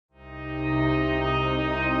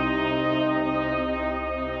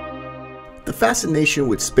The fascination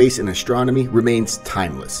with space and astronomy remains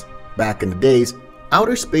timeless. Back in the days,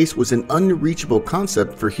 outer space was an unreachable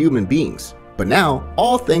concept for human beings. But now,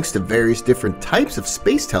 all thanks to various different types of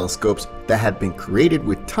space telescopes that have been created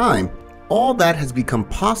with time, all that has become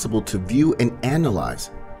possible to view and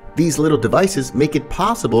analyze. These little devices make it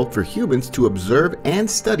possible for humans to observe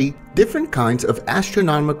and study different kinds of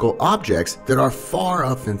astronomical objects that are far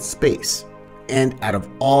off in space. And out of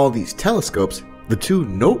all these telescopes, the two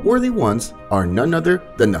noteworthy ones are none other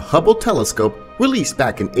than the Hubble Telescope, released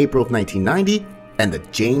back in April of 1990, and the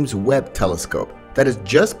James Webb Telescope, that has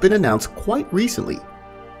just been announced quite recently.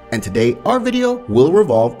 And today our video will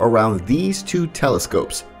revolve around these two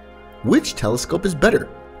telescopes. Which telescope is better?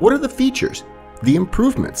 What are the features, the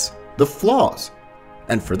improvements, the flaws?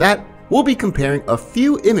 And for that, we'll be comparing a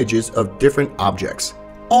few images of different objects.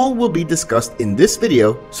 All will be discussed in this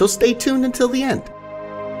video, so stay tuned until the end.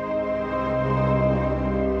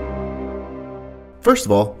 First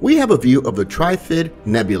of all, we have a view of the Trifid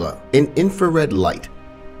Nebula in infrared light.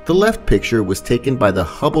 The left picture was taken by the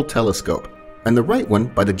Hubble Telescope, and the right one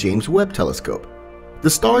by the James Webb Telescope. The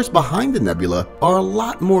stars behind the nebula are a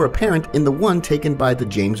lot more apparent in the one taken by the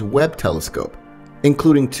James Webb Telescope,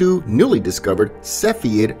 including two newly discovered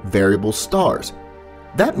Cepheid variable stars.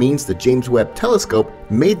 That means the James Webb Telescope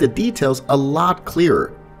made the details a lot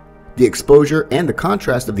clearer. The exposure and the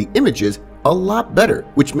contrast of the images a lot better,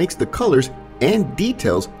 which makes the colors and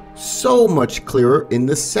details so much clearer in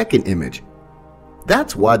the second image.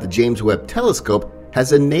 That's why the James Webb Telescope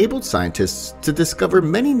has enabled scientists to discover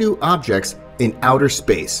many new objects in outer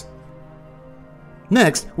space.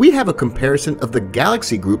 Next, we have a comparison of the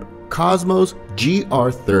galaxy group Cosmos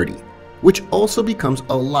GR30, which also becomes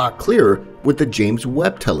a lot clearer with the James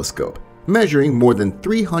Webb Telescope, measuring more than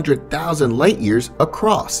 300,000 light years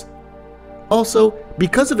across. Also,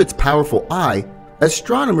 because of its powerful eye,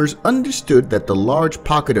 astronomers understood that the large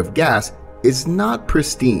pocket of gas is not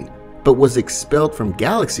pristine, but was expelled from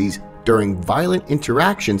galaxies during violent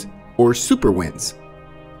interactions or superwinds.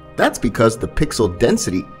 That's because the pixel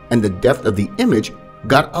density and the depth of the image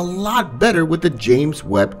got a lot better with the James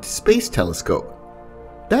Webb Space Telescope.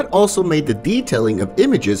 That also made the detailing of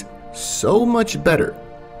images so much better,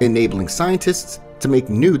 enabling scientists to make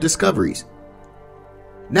new discoveries.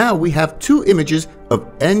 Now we have two images of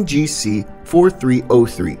NGC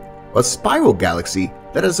 4303, a spiral galaxy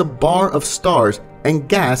that has a bar of stars and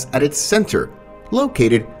gas at its center,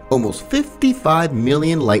 located almost 55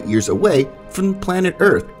 million light years away from planet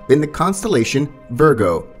Earth in the constellation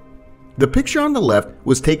Virgo. The picture on the left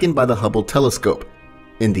was taken by the Hubble Telescope.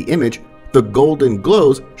 In the image, the golden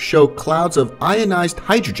glows show clouds of ionized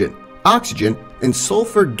hydrogen, oxygen, and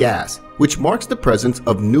sulfur gas, which marks the presence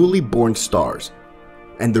of newly born stars.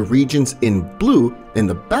 And the regions in blue in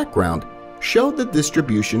the background show the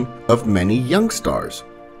distribution of many young stars.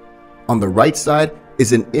 On the right side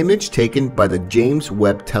is an image taken by the James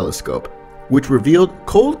Webb Telescope, which revealed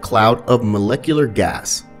cold cloud of molecular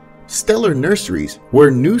gas, stellar nurseries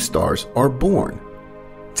where new stars are born.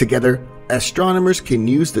 Together, astronomers can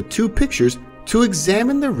use the two pictures to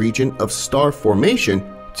examine the region of star formation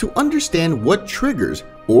to understand what triggers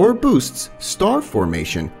or boosts star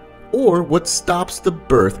formation, or what stops the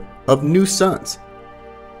birth of new suns.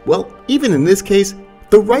 Well, even in this case,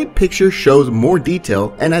 the right picture shows more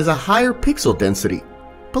detail and has a higher pixel density.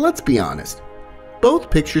 But let's be honest, both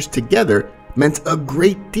pictures together meant a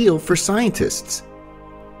great deal for scientists.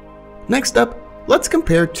 Next up, let's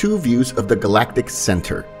compare two views of the galactic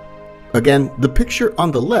center. Again, the picture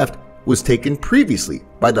on the left was taken previously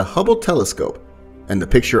by the Hubble Telescope, and the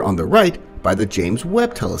picture on the right by the James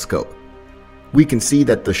Webb Telescope. We can see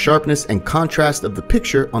that the sharpness and contrast of the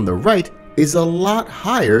picture on the right is a lot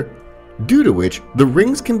higher, due to which the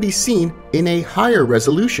rings can be seen in a higher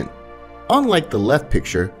resolution, unlike the left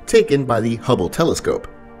picture taken by the Hubble Telescope.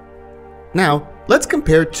 Now, let's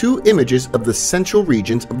compare two images of the central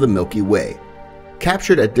regions of the Milky Way,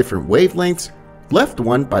 captured at different wavelengths, left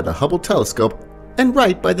one by the Hubble Telescope and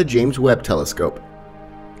right by the James Webb Telescope.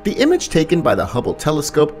 The image taken by the Hubble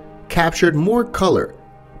Telescope captured more color,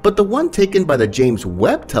 but the one taken by the James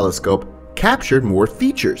Webb Telescope captured more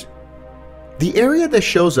features. The area that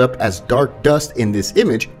shows up as dark dust in this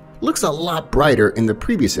image looks a lot brighter in the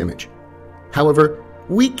previous image. However,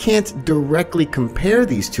 we can't directly compare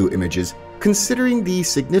these two images, considering the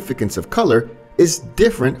significance of color is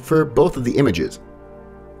different for both of the images.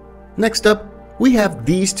 Next up, we have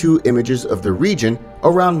these two images of the region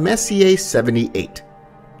around Messier 78.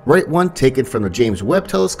 Right one taken from the James Webb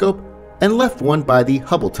Telescope and left one by the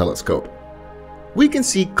Hubble Telescope. We can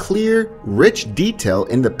see clear, rich detail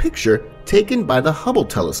in the picture taken by the Hubble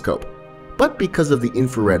Telescope, but because of the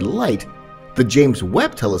infrared light, The James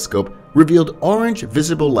Webb Telescope revealed orange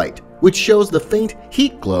visible light, which shows the faint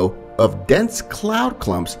heat glow of dense cloud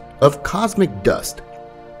clumps of cosmic dust.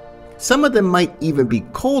 Some of them might even be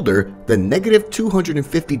colder than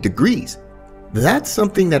 -250 degrees. That's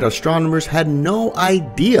something that astronomers had no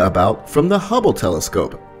idea about from the Hubble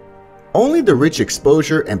Telescope. Only the rich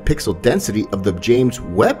exposure and pixel density of the James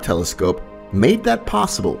Webb Telescope made that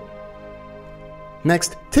possible.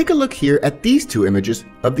 Next, take a look here at these two images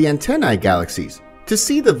of the antennae galaxies to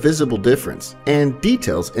see the visible difference and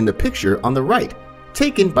details in the picture on the right,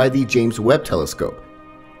 taken by the James Webb Telescope.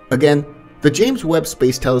 Again, the James Webb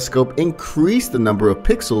Space Telescope increased the number of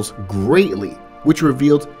pixels greatly, which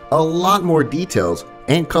revealed a lot more details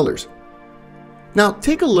and colors. Now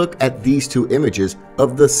take a look at these two images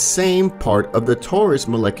of the same part of the Taurus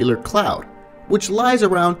molecular cloud, which lies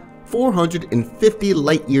around 450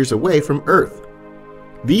 light years away from Earth.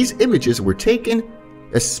 These images were taken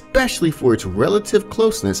especially for its relative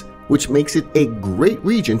closeness, which makes it a great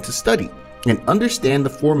region to study and understand the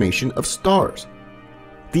formation of stars.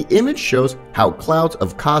 The image shows how clouds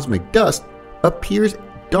of cosmic dust appears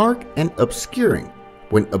dark and obscuring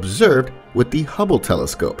when observed with the Hubble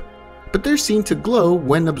telescope, but they're seen to glow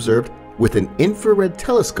when observed with an infrared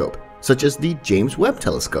telescope such as the James Webb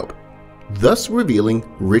Telescope, thus revealing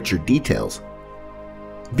richer details.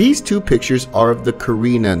 These two pictures are of the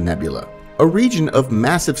Carina Nebula, a region of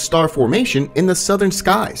massive star formation in the southern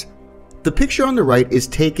skies. The picture on the right is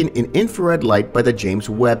taken in infrared light by the James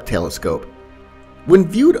Webb Telescope. When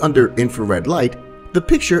viewed under infrared light, the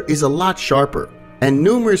picture is a lot sharper, and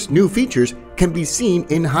numerous new features can be seen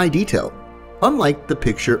in high detail, unlike the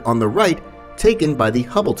picture on the right taken by the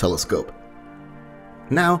Hubble Telescope.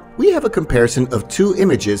 Now, we have a comparison of two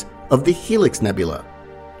images of the Helix Nebula.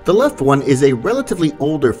 The left one is a relatively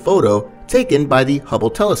older photo taken by the Hubble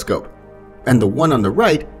Telescope, and the one on the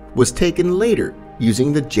right was taken later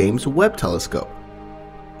using the James Webb Telescope.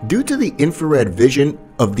 Due to the infrared vision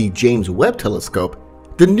of the James Webb Telescope,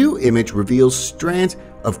 the new image reveals strands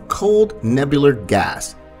of cold nebular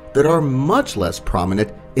gas that are much less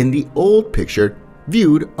prominent in the old picture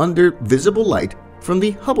viewed under visible light from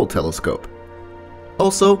the Hubble Telescope.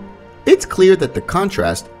 Also, it's clear that the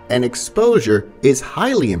contrast and exposure is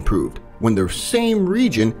highly improved when the same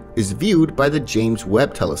region is viewed by the James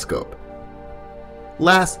Webb Telescope.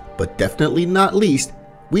 Last but definitely not least,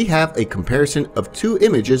 we have a comparison of two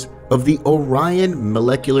images of the Orion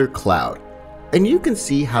molecular cloud, and you can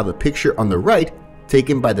see how the picture on the right,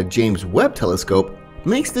 taken by the James Webb Telescope,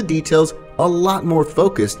 makes the details a lot more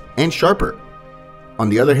focused and sharper. On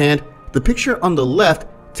the other hand, the picture on the left,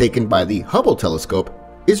 taken by the Hubble Telescope,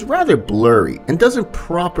 is rather blurry and doesn't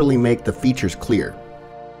properly make the features clear.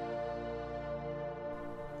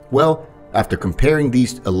 Well, after comparing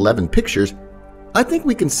these 11 pictures, I think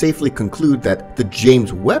we can safely conclude that the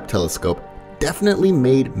James Webb Telescope definitely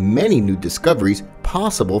made many new discoveries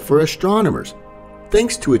possible for astronomers,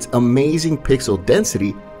 thanks to its amazing pixel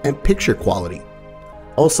density and picture quality.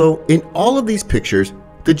 Also, in all of these pictures,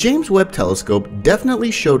 the James Webb Telescope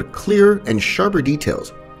definitely showed clearer and sharper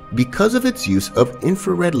details because of its use of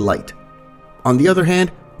infrared light. On the other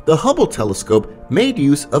hand, the Hubble Telescope made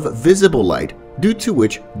use of visible light, due to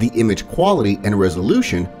which the image quality and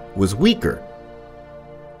resolution was weaker.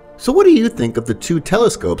 So what do you think of the two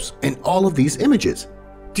telescopes in all of these images?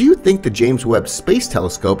 Do you think the James Webb Space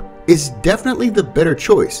Telescope is definitely the better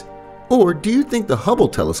choice? Or do you think the Hubble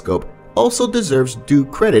Telescope also deserves due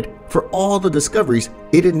credit for all the discoveries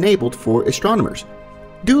it enabled for astronomers?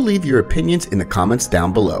 Do leave your opinions in the comments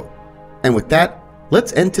down below. And with that,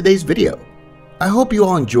 let's end today's video. I hope you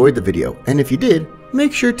all enjoyed the video, and if you did,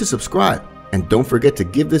 make sure to subscribe, and don't forget to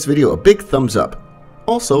give this video a big thumbs up.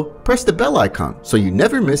 Also, press the bell icon so you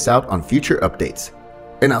never miss out on future updates.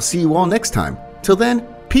 And I'll see you all next time. Till then,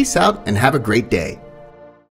 peace out and have a great day.